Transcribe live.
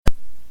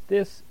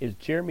This is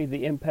Jeremy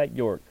the Impact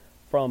York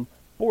from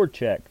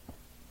BoardCheck,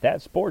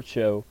 That Sports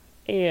Show,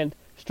 and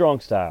Strong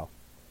Style.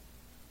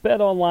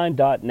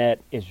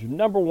 BetOnline.net is your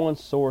number one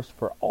source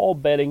for all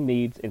betting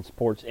needs and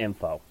sports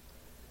info.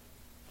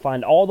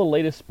 Find all the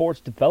latest sports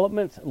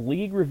developments,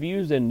 league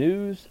reviews, and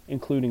news,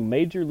 including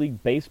Major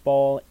League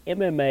Baseball,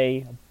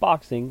 MMA,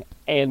 boxing,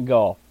 and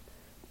golf.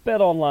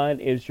 BetOnline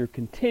is your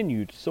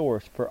continued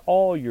source for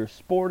all your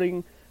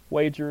sporting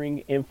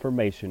wagering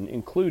information,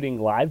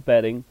 including live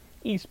betting,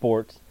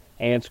 esports,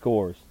 and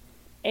scores.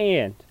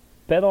 And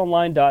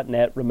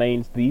BetOnline.net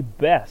remains the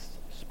best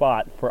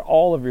spot for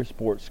all of your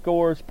sports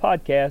scores,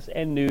 podcasts,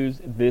 and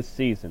news this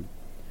season.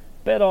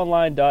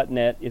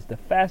 BetOnline.net is the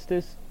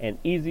fastest and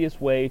easiest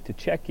way to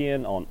check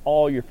in on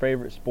all your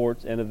favorite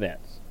sports and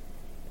events.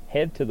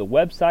 Head to the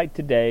website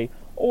today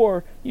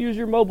or use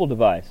your mobile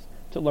device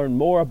to learn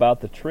more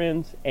about the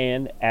trends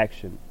and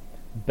action.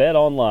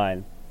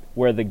 BetOnline,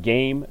 where the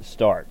game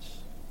starts.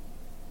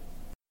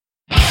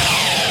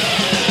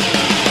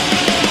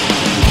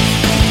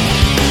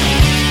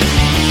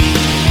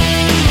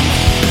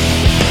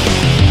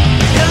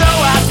 Hello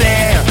out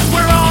there,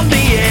 we're on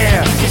the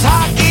air. It's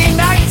hockey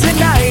night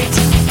tonight.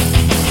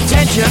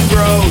 Tension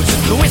grows,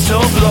 the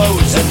whistle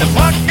blows, and the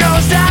puck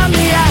goes down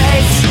the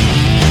ice.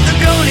 The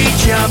goalie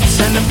jumps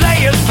and the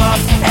players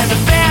bump, and the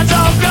fans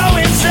all go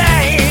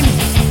insane.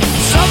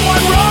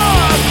 Someone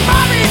roars,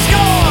 Bobby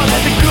scores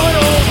at the good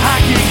old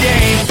hockey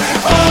game.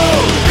 Oh,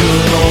 the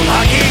good old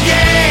hockey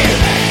game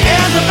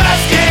is the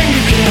best game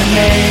you can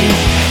name.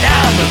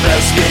 And the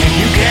best game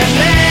you can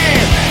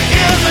name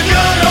is the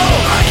good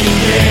old hockey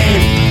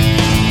game.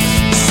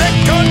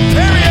 Second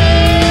period.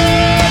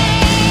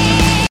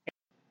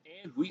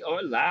 And we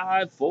are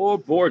live for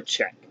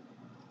BoardCheck.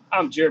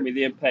 I'm Jeremy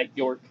the Impact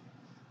York.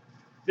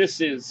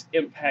 This is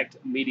Impact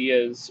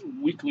Media's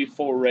weekly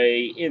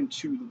foray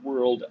into the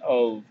world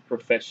of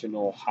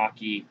professional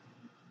hockey.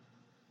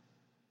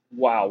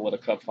 Wow, what a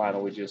cup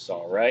final we just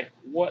saw, right?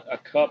 What a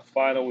cup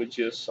final we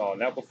just saw.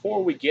 Now,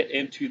 before we get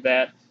into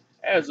that,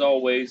 as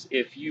always,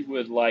 if you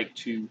would like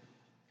to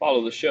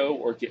follow the show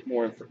or get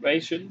more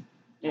information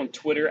on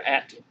Twitter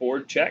at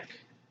BoardCheck,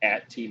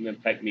 at Team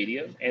Impact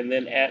Media, and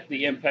then at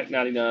the Impact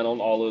 99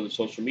 on all of the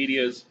social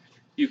medias.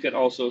 You can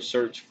also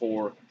search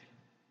for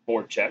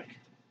BoardCheck.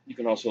 You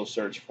can also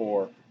search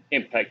for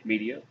Impact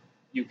Media.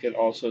 You can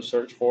also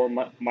search for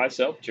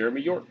myself,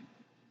 Jeremy York.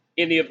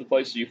 Any of the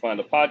places you find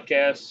a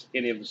podcast,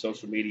 any of the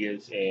social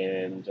medias,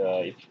 and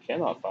if you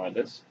cannot find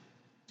us,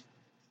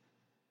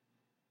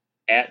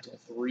 at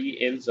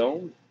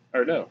 3endzone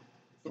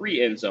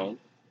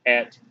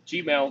at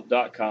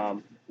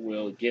gmail.com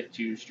will get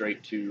you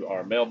straight to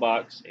our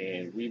mailbox,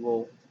 and we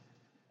will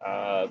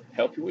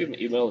help you. We even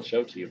email the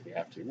show to you if we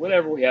have to,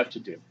 whatever we have to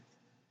do.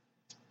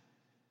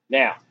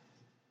 Now,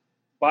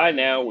 by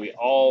now, we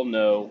all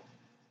know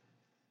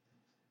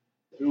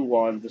who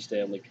won the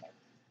Stanley Cup.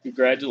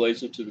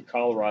 Congratulations to the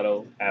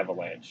Colorado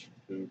Avalanche,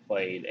 who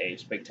played a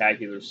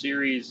spectacular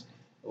series.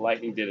 The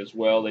Lightning did as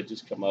well. They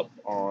just come up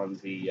on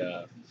the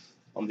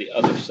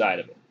other side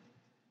of it.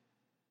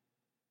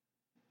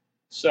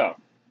 So,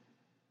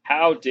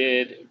 how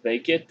did they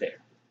get there?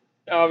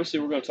 Now, obviously,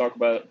 we're going to talk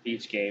about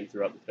each game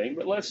throughout the thing,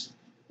 but let's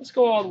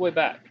go all the way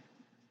back.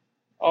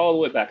 All the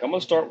way back. I'm going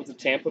to start with the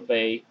Tampa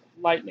Bay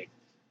Lightning.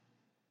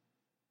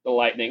 The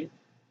Lightning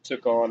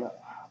took on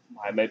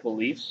my Maple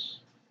Leafs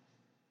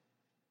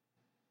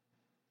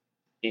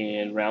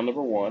in round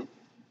number one.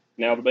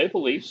 Now, the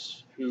Maple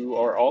Leafs, who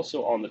are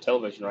also on the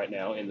television right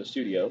now in the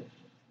studio,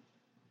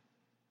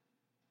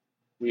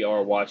 we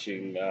are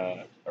watching,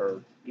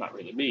 or not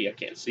really me, I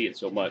can't see it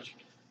so much,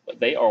 but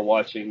they are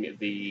watching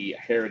the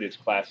Heritage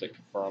Classic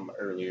from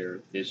earlier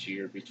this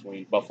year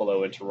between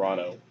Buffalo and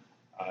Toronto.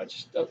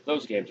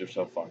 Those games are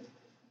so fun.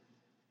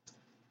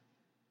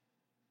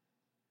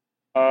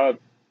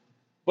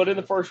 But in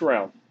the first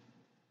round,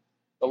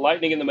 the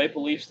Lightning and the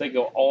Maple Leafs, they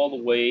go all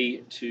the way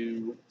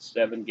to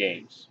 7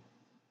 games.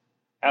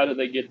 How did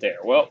they get there?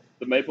 Well,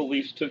 the Maple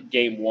Leafs took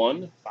game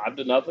 1,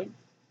 5-0.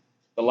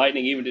 The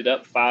Lightning evened it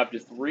up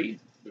 5-3.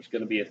 There's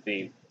going to be a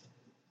theme.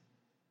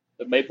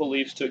 The Maple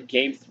Leafs took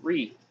game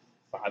 3,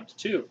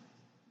 5-2. The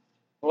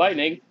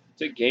Lightning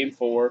took game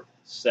 4,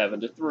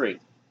 7-3.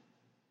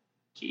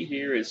 Key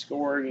here is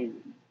scoring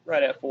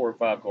right at 4 or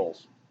 5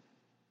 goals.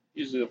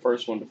 Usually the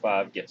first 1 to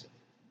 5 gets it.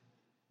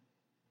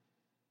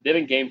 Then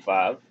in game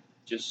 5,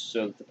 just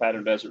so that the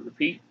pattern doesn't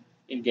repeat,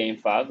 in game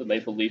 5, the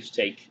Maple Leafs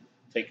take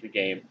the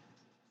game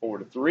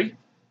 4-3.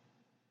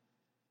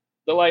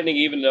 The Lightning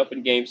evened it up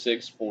in game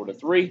 6,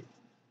 4-3.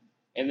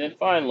 And then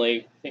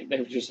finally, I think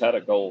they've just out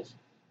of goals.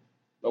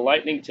 The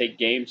Lightning take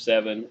game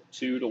 7,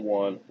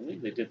 2-1. I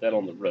believe they did that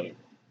on the road.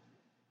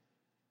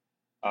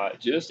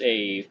 Just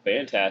a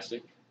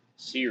fantastic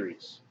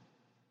series.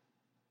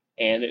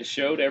 And it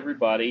showed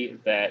everybody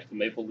that the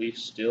Maple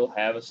Leafs still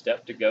have a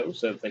step to go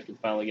so that they can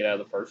finally get out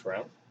of the first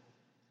round.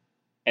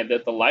 And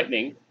that the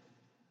Lightning,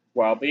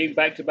 while being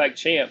back-to-back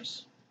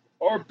champs,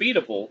 are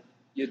beatable.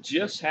 You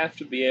just have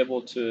to be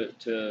able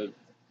to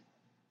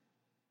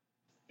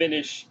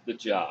finish the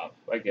job,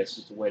 I guess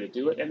is the way to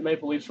do it, and the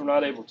Maple Leafs were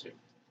not able to.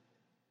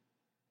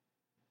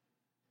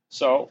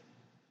 So,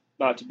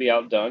 not to be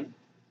outdone,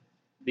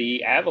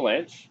 the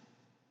Avalanche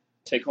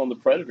take on the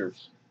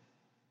Predators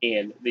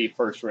in the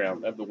first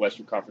round of the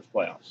Western Conference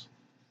playoffs.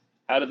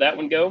 How did that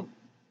one go?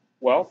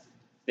 Well,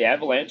 the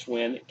Avalanche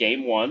win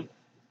Game 1,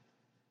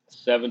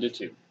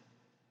 7-2.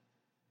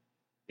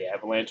 The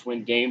Avalanche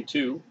win Game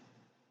 2,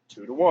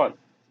 2-1.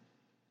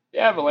 The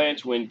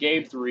Avalanche win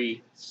Game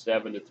 3,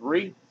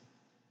 7-3.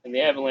 And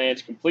the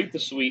Avalanche complete the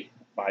sweep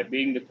by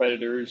beating the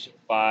Predators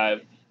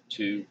 5-3.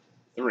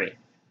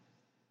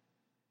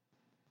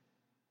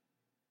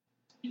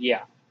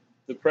 Yeah,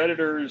 the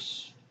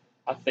Predators,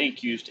 I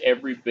think, used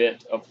every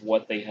bit of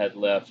what they had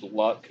left,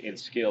 luck and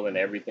skill and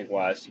everything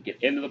wise, to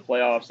get into the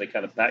playoffs. They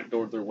kind of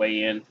backdoored their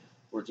way in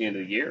towards the end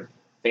of the year.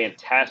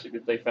 Fantastic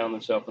that they found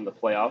themselves in the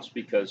playoffs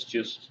because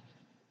just,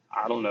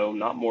 I don't know,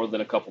 not more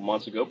than a couple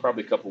months ago,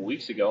 probably a couple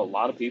weeks ago, a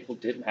lot of people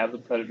didn't have the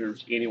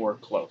Predators anywhere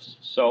close.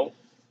 So,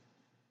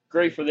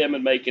 great for them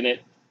in making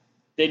it.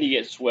 Then you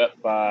get swept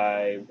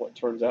by what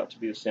turns out to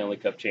be the Stanley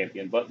Cup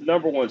champion. But the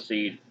number one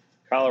seed,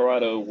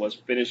 Colorado, was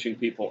finishing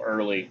people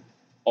early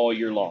all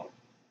year long.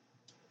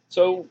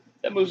 So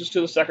that moves us to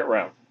the second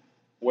round,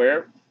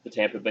 where the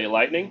Tampa Bay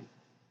Lightning,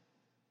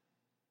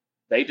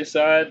 they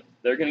decide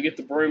they're going to get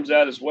the brooms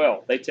out as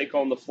well. They take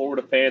on the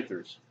Florida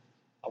Panthers.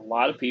 A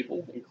lot of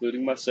people,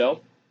 including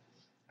myself,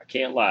 I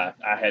can't lie,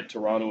 I had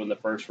Toronto in the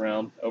first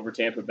round over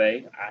Tampa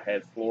Bay. I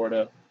had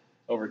Florida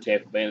over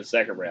Tampa Bay in the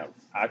second round.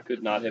 I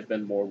could not have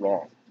been more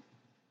wrong.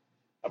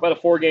 About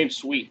a 4-game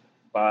sweep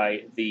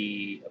by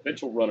the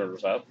eventual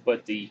runners-up,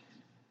 but the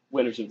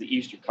winners of the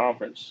Eastern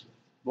Conference.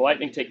 The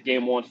Lightning take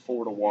Game 1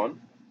 4-1.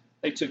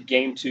 They took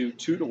Game 2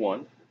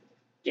 2-1.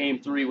 Game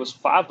 3 was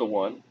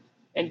 5-1.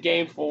 And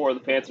Game 4, the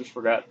Panthers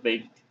forgot they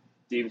didn't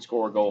even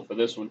score a goal for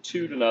this one,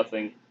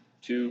 2-0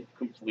 to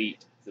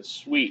complete the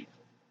sweep.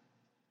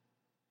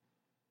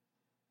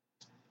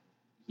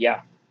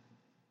 Yeah,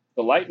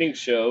 the Lightning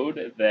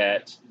showed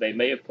that they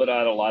may have put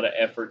out a lot of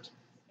effort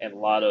and a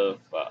lot of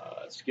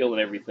skill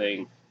and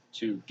everything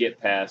to get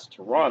past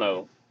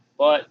Toronto,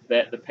 but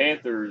that the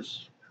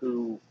Panthers,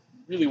 who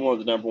really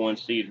wanted the number one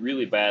seed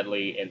really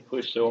badly and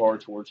pushed so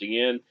hard towards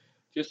the end,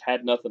 just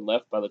had nothing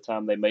left by the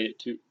time they made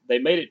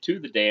it to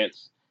the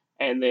dance,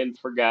 and then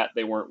forgot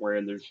they weren't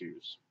wearing their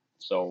shoes.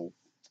 So,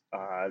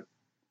 got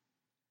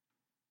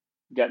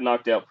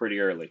knocked out pretty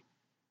early.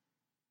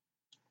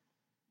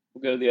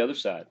 We'll go to the other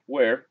side,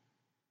 where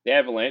the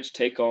Avalanche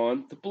take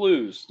on the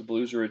Blues. The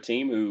Blues are a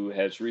team who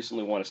has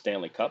recently won a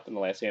Stanley Cup in the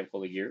last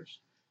handful of years.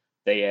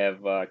 They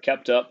have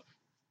kept up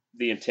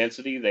the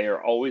intensity. They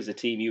are always a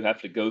team you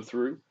have to go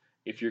through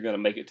if you're going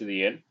to make it to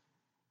the end.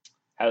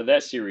 How did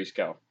that series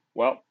go?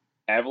 Well,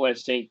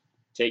 Avalanche take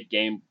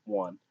Game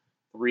 1,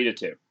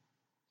 3-2.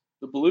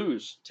 The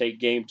Blues take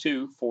Game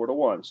 2,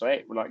 4-1. So,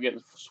 hey, we're not getting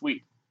a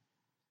sweep.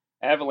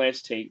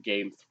 Avalanche take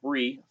Game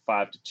 3,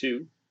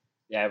 5-2.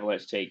 The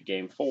Avalanche take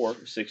Game 4,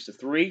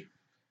 6-3.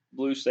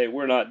 Blues say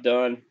we're not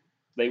done.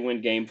 They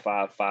win Game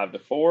 5,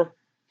 5-4.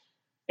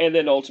 And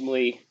then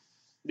ultimately,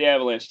 the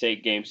Avalanche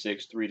take Game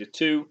 6,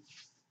 3-2.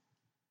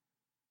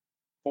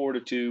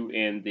 4-2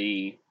 in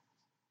the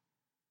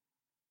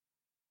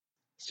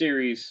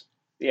series.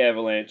 The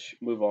Avalanche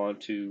move on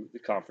to the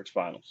conference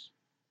finals.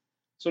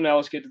 So now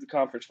let's get to the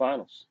conference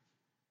finals,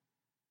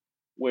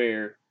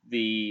 where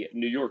the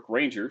New York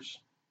Rangers,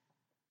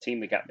 team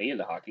that got me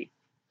into hockey,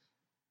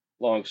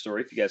 long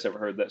story, if you guys ever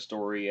heard that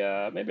story,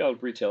 maybe I'll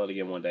retell it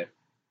again one day.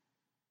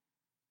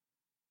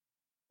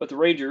 But the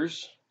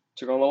Rangers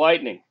took on the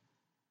Lightning.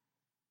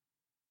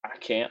 I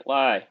can't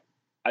lie.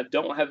 I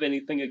don't have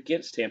anything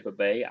against Tampa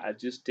Bay. I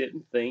just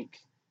didn't think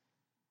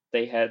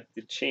they had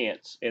the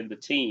chance and the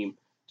team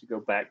to go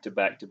back to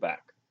back to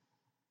back.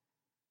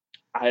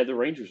 I had the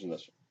Rangers in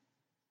this one.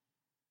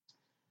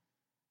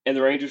 And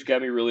the Rangers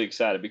got me really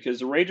excited because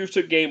the Rangers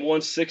took Game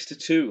 1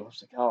 6-2. I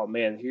was like, oh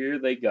man, here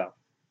they go.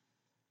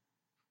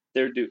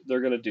 They're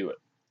going to do it.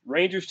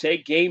 Rangers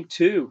take Game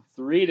 2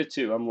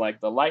 3-2. I'm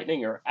like, the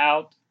Lightning are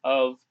out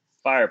of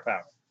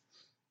firepower.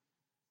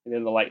 And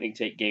then the Lightning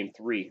take Game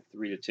 3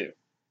 3-2.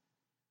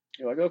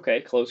 You're like,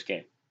 okay, close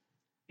game.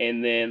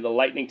 And then the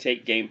Lightning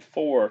take Game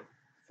 4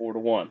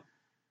 4-1.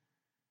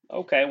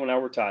 Okay, well now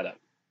we're tied up.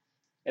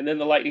 And then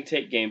the Lightning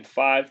take Game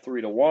 5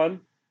 3-1.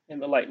 And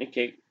the Lightning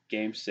take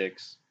Game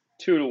 6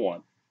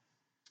 2-1.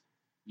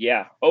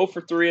 Yeah, 0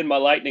 for 3 in my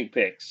Lightning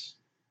picks.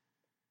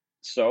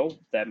 So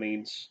that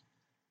means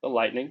the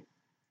Lightning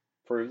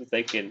prove that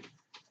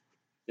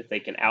they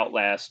can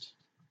outlast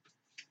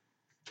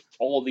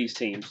all of these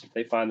teams if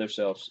they find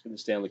themselves in the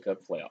Stanley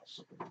Cup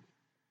playoffs.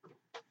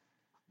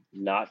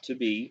 Not to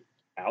be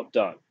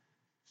outdone.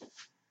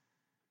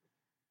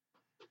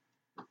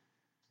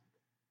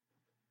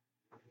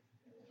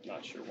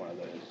 Not sure why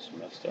that is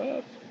messed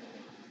up.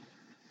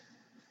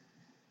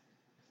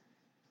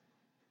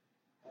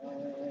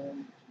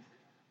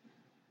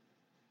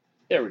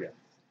 There we go.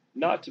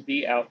 Not to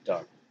be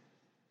outdone.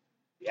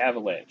 The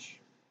Avalanche.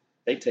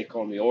 They take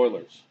on the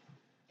Oilers.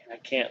 And I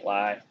can't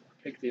lie, I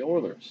picked the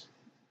Oilers.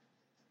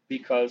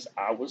 because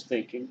I was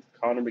thinking,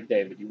 Connor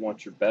McDavid, you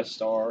want your best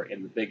star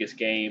in the biggest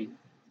game.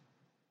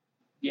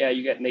 Yeah,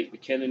 you got Nate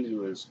McKinnon,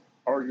 who is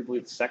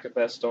arguably the second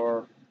best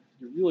star.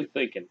 You're really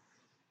thinking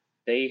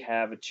they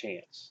have a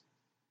chance.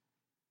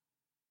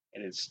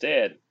 And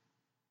instead,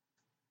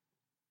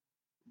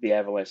 the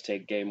Avalanche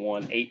take game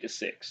one,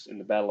 8-6 in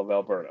the Battle of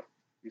Alberta.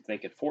 You're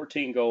thinking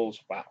 14 goals.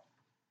 Wow.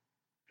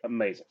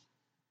 Amazing.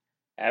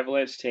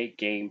 Avalanche take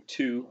game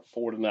two,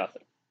 4-0.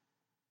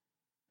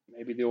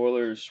 Maybe the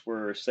Oilers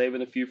were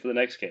saving a few for the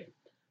next game.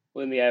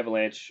 Well, then the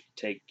Avalanche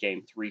take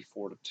game three,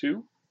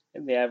 4-2,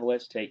 and the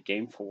Avalanche take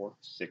game four,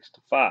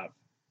 6-5.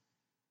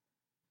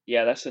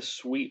 Yeah, that's a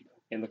sweep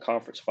in the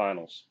conference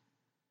finals.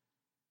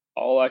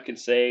 All I can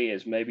say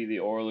is maybe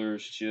the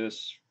Oilers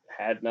just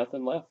had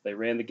nothing left. They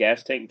ran the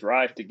gas tank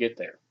dry to get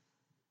there.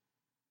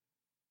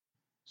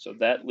 So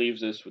that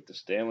leaves us with the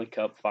Stanley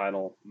Cup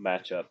final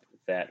matchup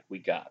that we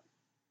got,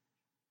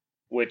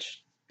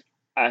 which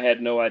I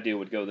had no idea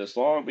would go this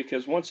long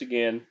because once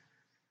again,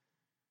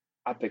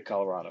 I picked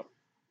Colorado.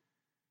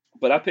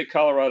 But I picked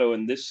Colorado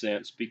in this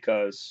sense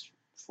because,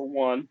 for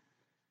one,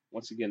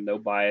 once again, no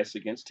bias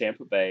against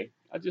Tampa Bay.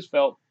 I just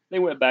felt they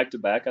went back to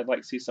back. I'd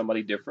like to see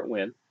somebody different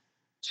win.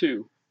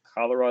 Two,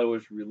 Colorado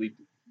is really,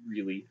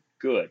 really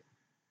good.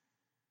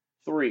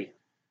 Three,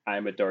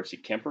 I'm a Darcy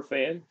Kemper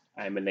fan.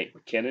 I'm a Nate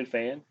McKinnon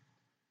fan.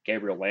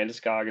 Gabriel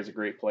Landeskog is a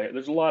great player.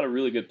 There's a lot of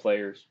really good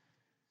players.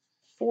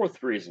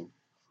 Fourth reason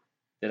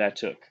that I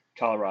took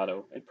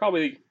Colorado, and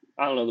probably,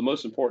 I don't know, the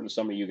most important to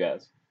some of you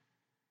guys.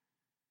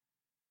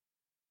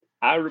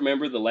 I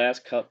remember the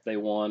last cup they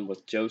won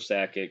with Joe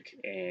Sakic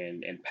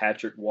and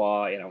Patrick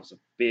Waugh, and I was a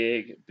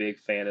big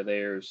fan of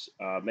theirs.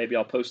 Maybe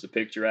I'll post the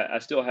picture. I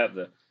still have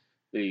the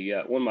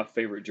one of my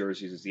favorite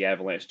jerseys is the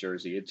Avalanche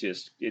jersey. It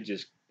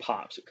just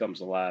pops. It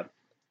comes alive.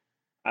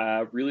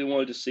 I really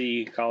wanted to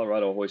see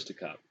Colorado hoist a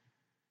cup.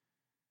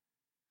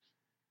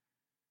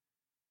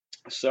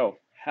 So,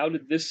 how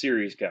did this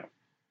series go?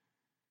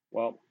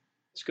 Well,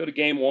 let's go to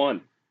game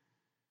one.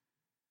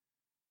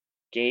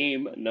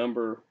 Game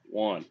number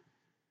one.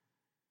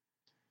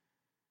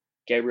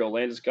 Gabriel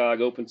Landeskog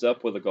opens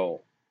up with a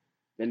goal.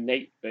 Then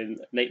Nate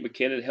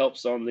McKinnon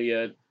helps on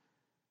the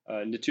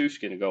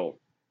Natushkin goal.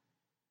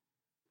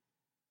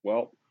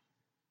 Well,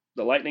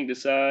 the Lightning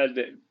decide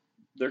that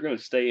they're going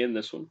to stay in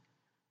this one.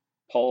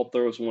 Paul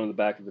throws one in the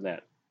back of the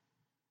net.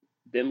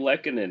 Then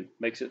Lehkonen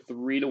makes it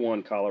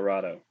 3-1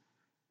 Colorado.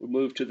 We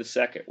move to the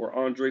second, where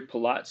Andre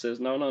Palat says,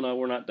 no,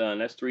 we're not done.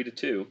 That's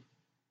 3-2.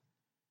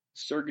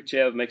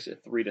 Sergachev makes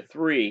it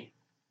 3-3.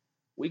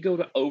 We go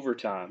to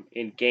overtime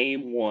in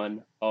game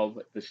one of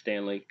the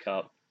Stanley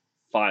Cup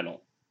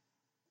final.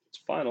 It's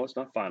final, it's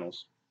not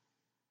finals.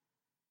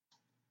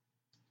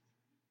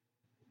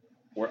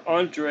 Where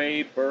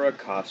Andre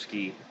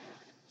Burakovsky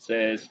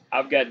says,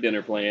 I've got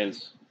dinner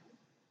plans.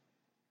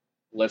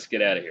 Let's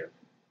get out of here.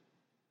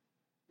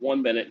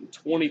 1 minute and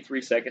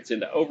 23 seconds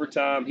into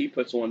overtime, he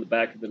puts one in the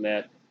back of the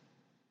net.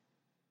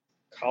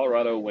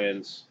 Colorado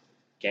wins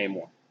game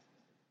one.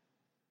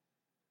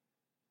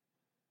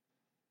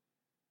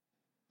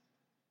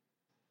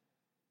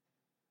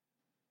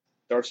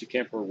 Darcy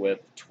Kemper with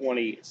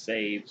 20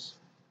 saves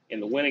in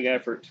the winning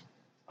effort.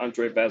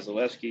 Andre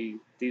Vasilevsky,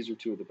 these are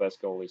two of the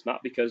best goalies.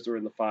 Not because they're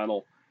in the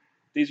final.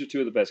 These are two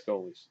of the best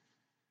goalies.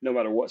 No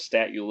matter what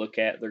stat you look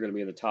at, they're going to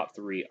be in the top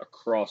three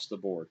across the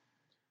board.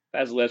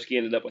 Vasilevsky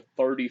ended up with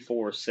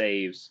 34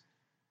 saves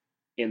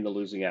in the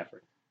losing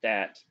effort.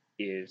 That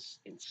is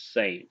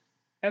insane.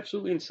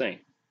 Absolutely insane.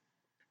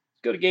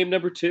 Let's go to game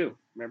number two.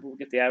 Remember, we'll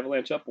get the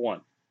Avalanche up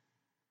 1.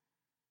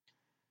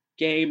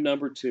 Game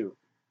number 2.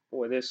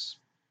 Boy, this,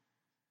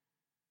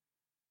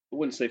 I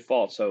wouldn't say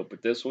false hope,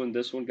 but this one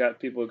got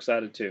people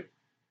excited too.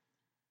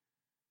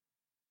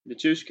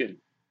 Nichushkin,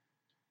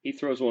 he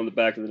throws one in the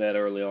back of the net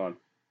early on.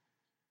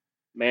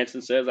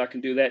 Manson says, I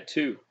can do that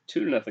too.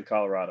 2-0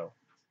 Colorado.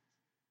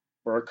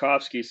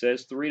 Burakovsky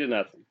says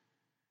 3-0.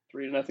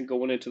 3-0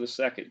 going into the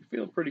second. You're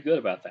feeling pretty good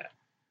about that.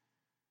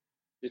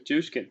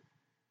 Nichushkin,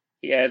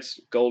 he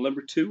adds goal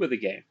number 2 of the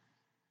game.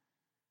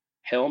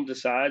 Helm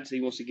decides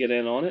he wants to get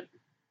in on it.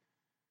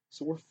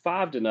 So we're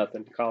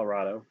 5-0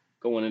 Colorado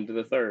going into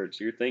the third.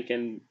 So you're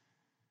thinking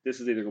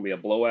this is either going to be a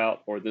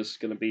blowout or this is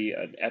going to be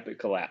an epic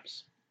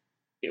collapse.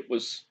 It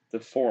was the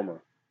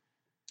former.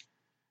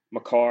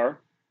 Makar,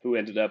 who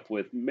ended up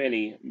with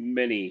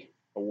many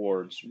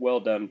awards, well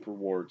done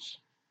awards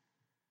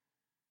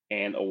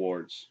and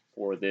awards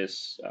for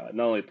this,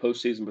 not only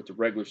postseason but the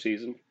regular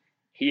season.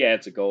 He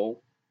adds a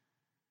goal.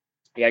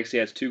 He actually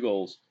has 2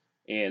 goals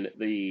in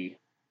the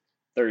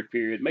third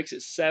period. Makes it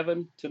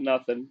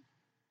 7-0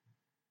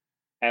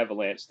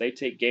 Avalanche. They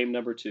take game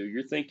number 2.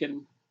 You're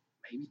thinking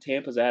maybe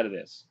Tampa's out of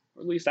this.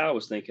 Or at least I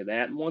was thinking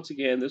that. And once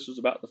again, this was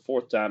about the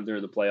 4th time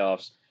during the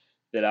playoffs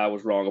that I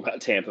was wrong about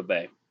Tampa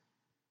Bay.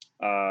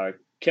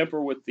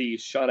 Kemper with the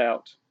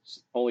shutout,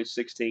 only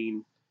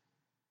 16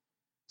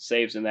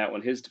 saves in that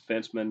one. His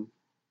defenseman,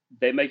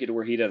 they make it to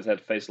where he doesn't have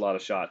to face a lot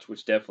of shots,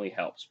 which definitely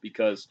helps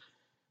because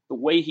the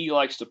way he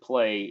likes to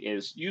play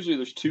is usually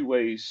there's 2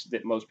 ways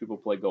that most people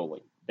play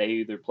goalie. They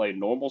either play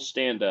normal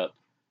stand-up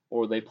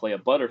or they play a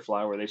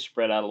butterfly where they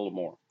spread out a little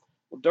more.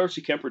 Well,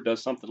 Darcy Kemper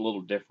does something a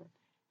little different.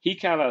 He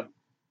kind of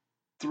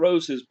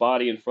throws his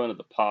body in front of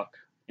the puck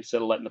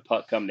instead of letting the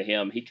puck come to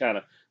him. He kind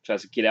of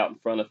tries to get out in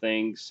front of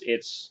things.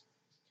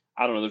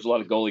 I don't know, there's a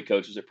lot of goalie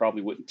coaches that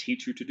probably wouldn't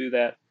teach you to do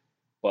that,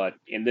 but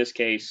in this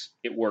case,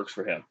 it works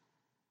for him.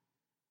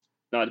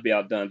 Not to be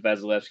outdone,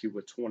 Vasilevsky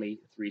with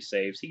 23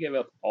 saves. He gave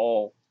up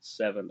all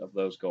 7 of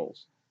those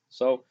goals.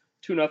 So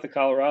 2-0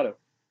 Colorado.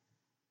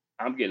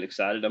 I'm getting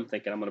excited. I'm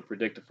thinking I'm going to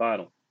predict a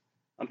final.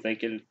 I'm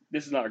thinking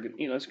this is not,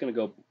 it's going to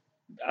go.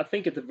 I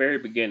think at the very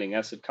beginning,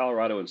 I said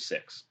Colorado in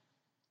 6.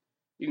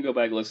 You can go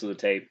back and listen to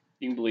the tape.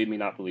 You can believe me,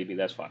 not believe me.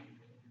 That's fine.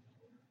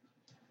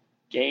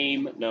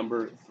 Game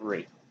number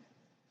 3.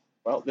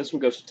 Well, this one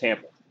goes to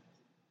Tampa.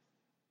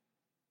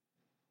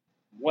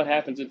 What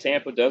happens in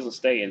Tampa doesn't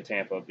stay in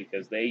Tampa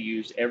because they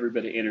used every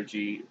bit of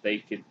energy they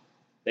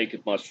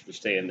could muster to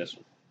stay in this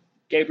one.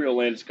 Gabriel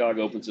Landeskog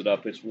opens it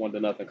up. It's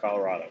 1-0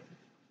 Colorado.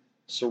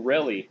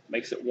 Cirelli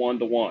makes it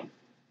 1-1.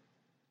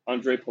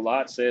 Andre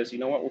Palat says, you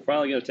know what, we're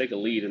finally going to take a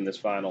lead in this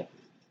final.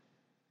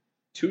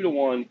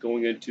 2-1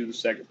 going into the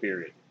second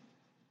period.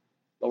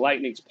 The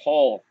Lightning's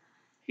Paul,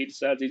 he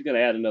decides he's going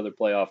to add another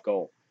playoff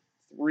goal.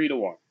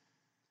 3-1.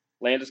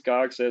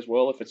 Landeskog says,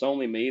 well, if it's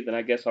only me, then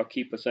I guess I'll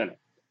keep us in it.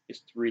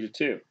 It's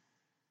 3-2.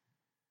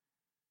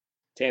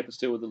 Tampa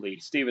still with the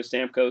lead. Steven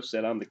Stamkos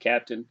said, I'm the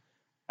captain.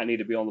 I need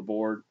to be on the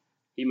board.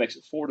 He makes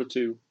it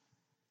 4-2.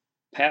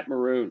 Pat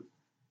Maroon.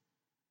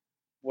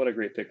 What a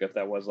great pickup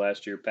that was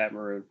last year, Pat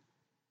Maroon.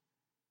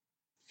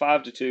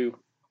 5-2.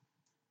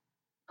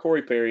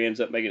 Corey Perry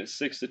ends up making it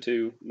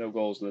 6-2. No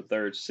goals in the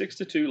third.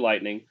 6-2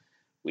 Lightning.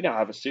 We now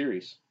have a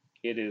series.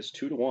 It is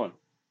 2-1.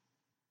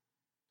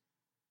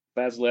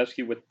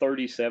 Vasilevsky with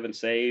 37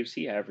 saves.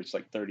 He averaged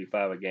like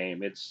 35 a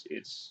game. It's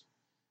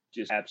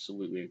just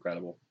absolutely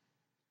incredible.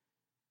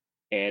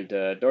 And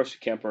Darcy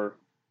Kemper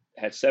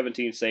had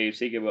 17 saves.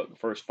 He gave up the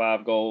first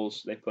 5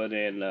 goals. They put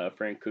in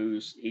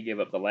Francouz. He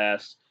gave up the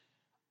last.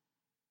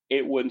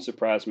 It wouldn't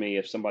surprise me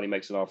if somebody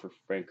makes an offer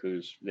for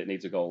Francouz that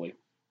needs a goalie.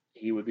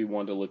 He would be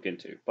one to look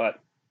into. But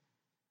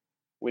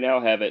we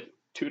now have it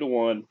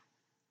 2-1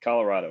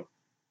 Colorado.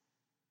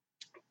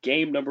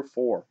 Game number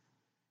 4.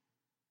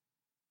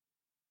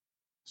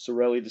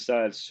 Cirelli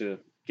decides to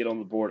get on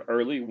the board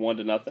early,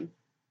 1-0.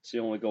 It's the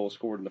only goal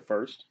scored in the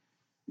first.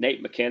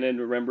 Nate McKinnon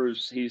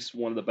remembers he's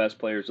one of the best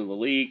players in the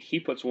league.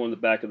 He puts one in the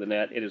back of the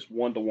net. It is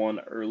 1-1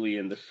 early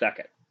in the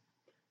second.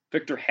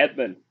 Victor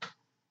Hedman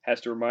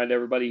has to remind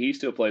everybody he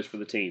still plays for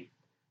the team.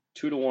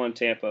 2-1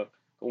 Tampa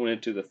going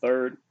into the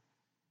third.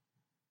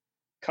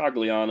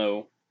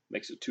 Cogliano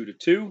makes it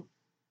 2-2.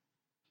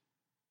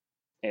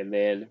 And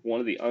then one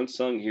of the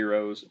unsung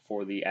heroes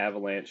for the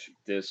Avalanche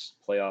this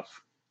playoff,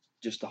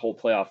 just the whole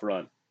playoff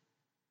run,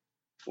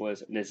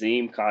 was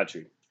Nazem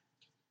Kadri.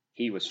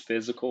 He was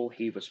physical.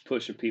 He was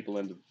pushing people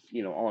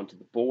onto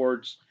the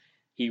boards.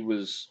 He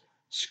was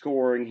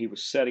scoring. He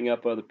was setting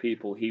up other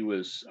people. He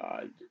was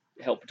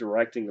help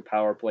directing the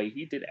power play.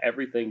 He did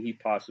everything he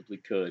possibly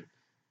could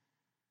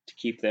to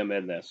keep them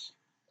in this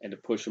and to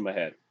push them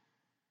ahead.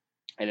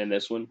 And in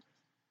this one,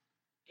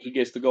 he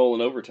gets the goal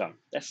in overtime.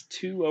 That's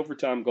 2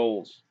 overtime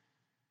goals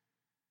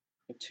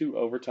and 2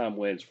 overtime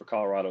wins for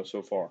Colorado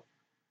so far.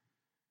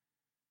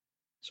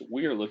 So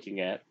we are looking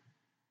at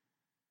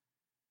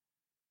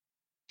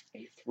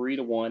a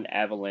 3-1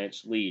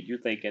 Avalanche lead. You're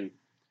thinking,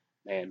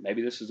 man,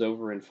 maybe this is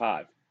over in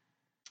 5.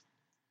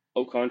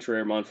 Au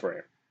contraire, mon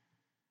frère.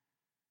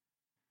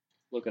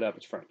 Look it up,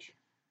 it's French.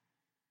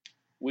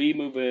 We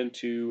move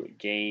into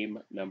game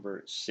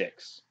number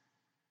 6.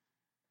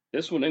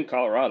 This one in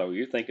Colorado,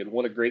 you're thinking,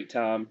 what a great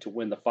time to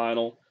win the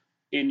final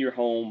in your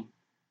home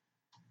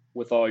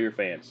with all your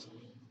fans.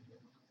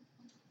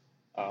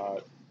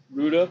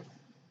 Ruda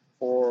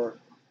for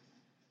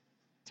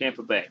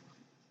Tampa Bay.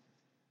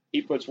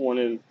 He puts one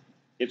in.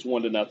 It's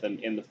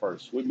 1-0 in the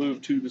first. We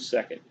move to the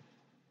second.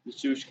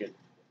 Masushkin.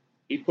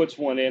 He puts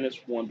one in. It's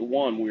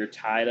 1-1. We're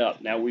tied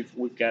up. Now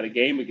we've got a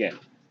game again.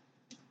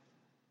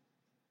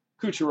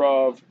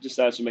 Kucherov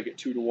decides to make it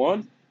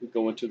 2-1. We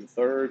go into the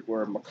third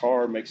where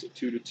Makar makes it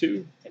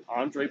 2-2. And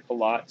Andre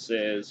Palat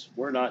says,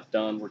 we're not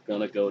done. We're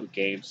going to go to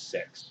game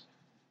 6.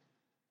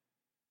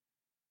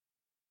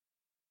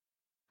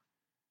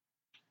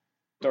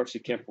 Darcy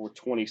Kemper with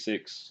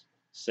 26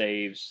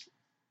 saves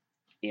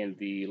in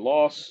the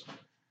loss.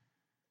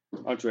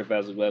 Andre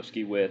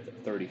Vasilevsky with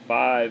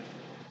 35.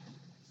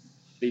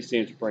 These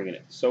teams are bringing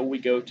it. So we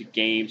go to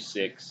game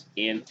 6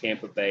 in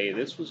Tampa Bay.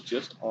 This was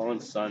just on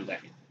Sunday.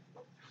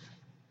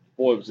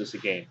 Boy, was this a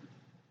game.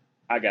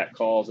 I got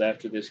calls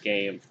after this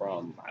game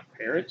from my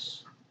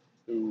parents,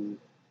 who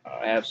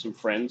have some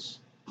friends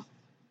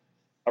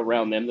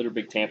around them that are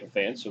big Tampa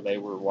fans, so they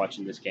were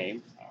watching this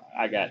game.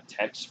 I got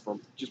texts from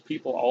just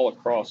people all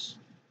across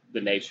the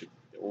nation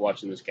that were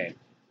watching this game.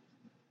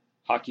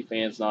 Hockey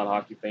fans,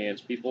 non-hockey fans,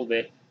 people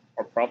that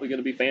are probably going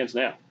to be fans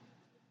now.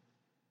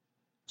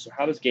 So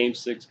how does Game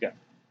 6 go?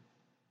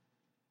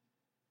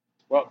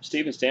 Well,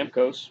 Steven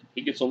Stamkos,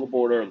 he gets on the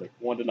board early,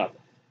 1-0.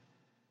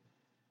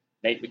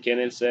 Nate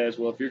McKinnon says,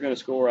 well, if you're going to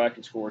score, I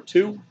can score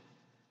 2.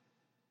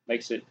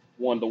 makes it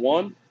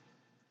 1-1.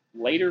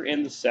 Later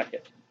in the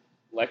second,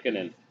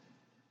 Lekkonen,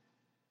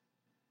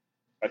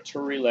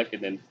 Arturi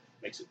Lekkonen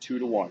makes it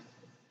 2-1.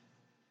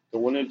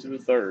 Going into the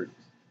third,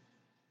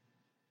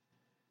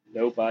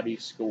 nobody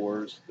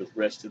scores the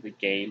rest of the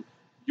game.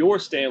 Your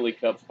Stanley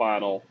Cup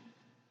final,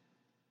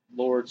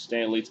 Lord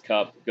Stanley's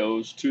Cup,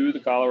 goes to the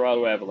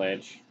Colorado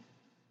Avalanche.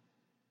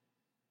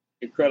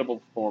 Incredible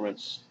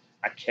performance.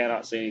 I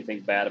cannot say anything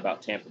bad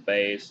about Tampa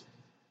Bay's.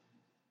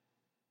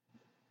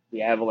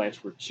 The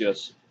Avalanche were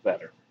just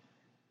better.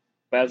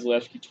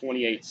 Vasilevsky,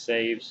 28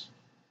 saves.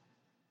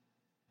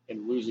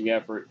 In losing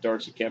effort,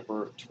 Darcy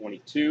Kemper,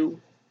 22.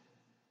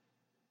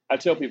 I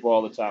tell people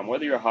all the time,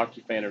 whether you're a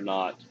hockey fan or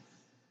not,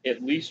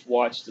 at least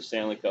watch the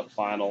Stanley Cup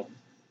final.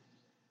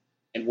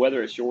 And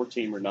whether it's your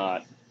team or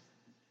not,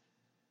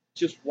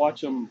 just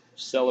watch them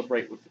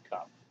celebrate with the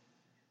cup.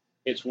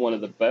 It's one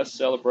of the best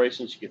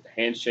celebrations. You get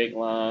the handshake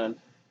line.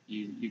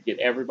 You get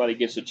everybody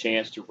gets a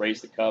chance to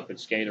raise the cup and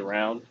skate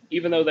around.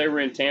 Even though they were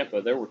in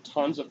Tampa, there were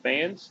tons of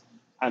fans.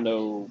 I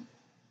know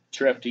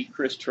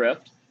Chris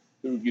Treft,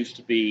 who used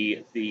to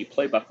be the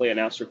play-by-play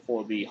announcer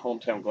for the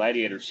hometown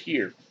Gladiators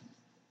here.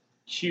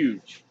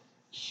 Huge,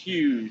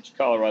 huge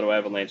Colorado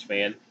Avalanche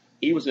fan.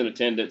 He was in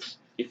attendance.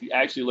 If you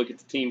actually look at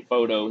the team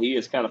photo, he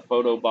is kind of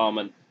photo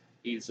bombing.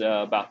 He's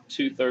about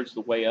 2/3 of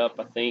the way up,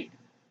 I think,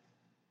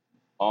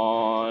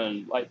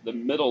 on like the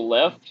middle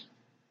left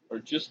or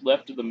just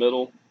left of the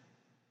middle.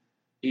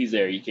 He's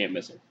there. You can't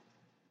miss him.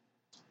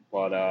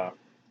 But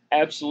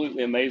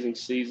absolutely amazing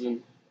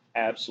season.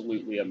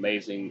 Absolutely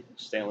amazing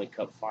Stanley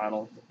Cup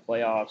final. The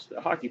playoffs,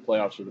 the hockey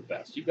playoffs are the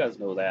best. You guys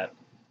know that.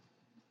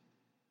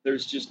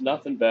 There's just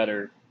nothing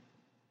better.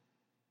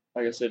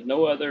 Like I said,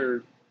 no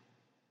other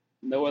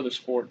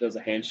sport does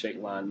a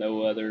handshake line.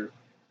 No other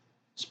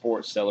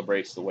sport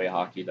celebrates the way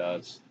hockey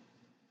does.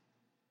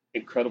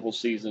 Incredible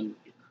season,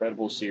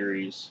 incredible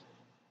series.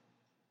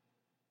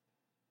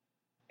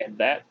 And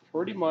that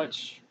pretty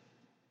much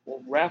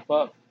will wrap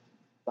up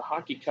the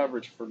hockey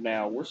coverage for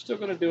now. We're still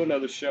going to do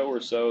another show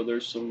or so.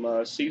 There's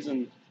some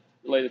season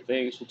related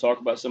things. We'll talk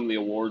about some of the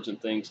awards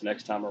and things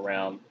next time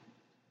around.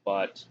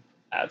 But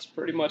that's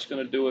pretty much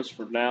going to do us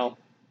for now.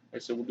 Like I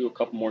said, we'll do a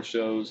couple more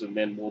shows and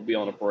then we'll be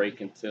on a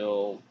break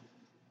until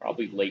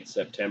probably late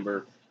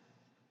September.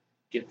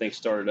 Get things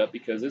started up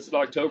because is it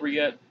October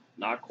yet?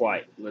 Not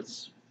quite.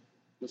 Let's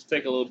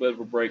take a little bit of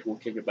a break. We'll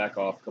kick it back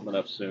off coming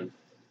up soon.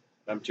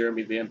 I'm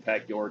Jeremy the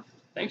Impact York.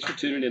 Thanks for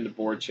tuning in to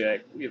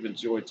BoardCheck. We have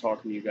enjoyed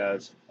talking to you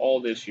guys all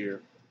this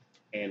year,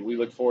 and we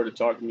look forward to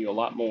talking to you a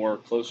lot more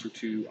closer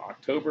to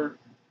October.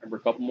 Remember, a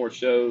couple more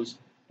shows,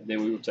 and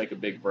then we will take a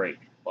big break.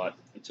 But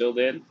until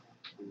then,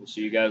 we will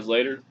see you guys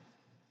later.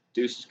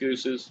 Deuces,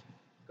 gooses.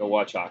 Go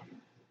watch hockey.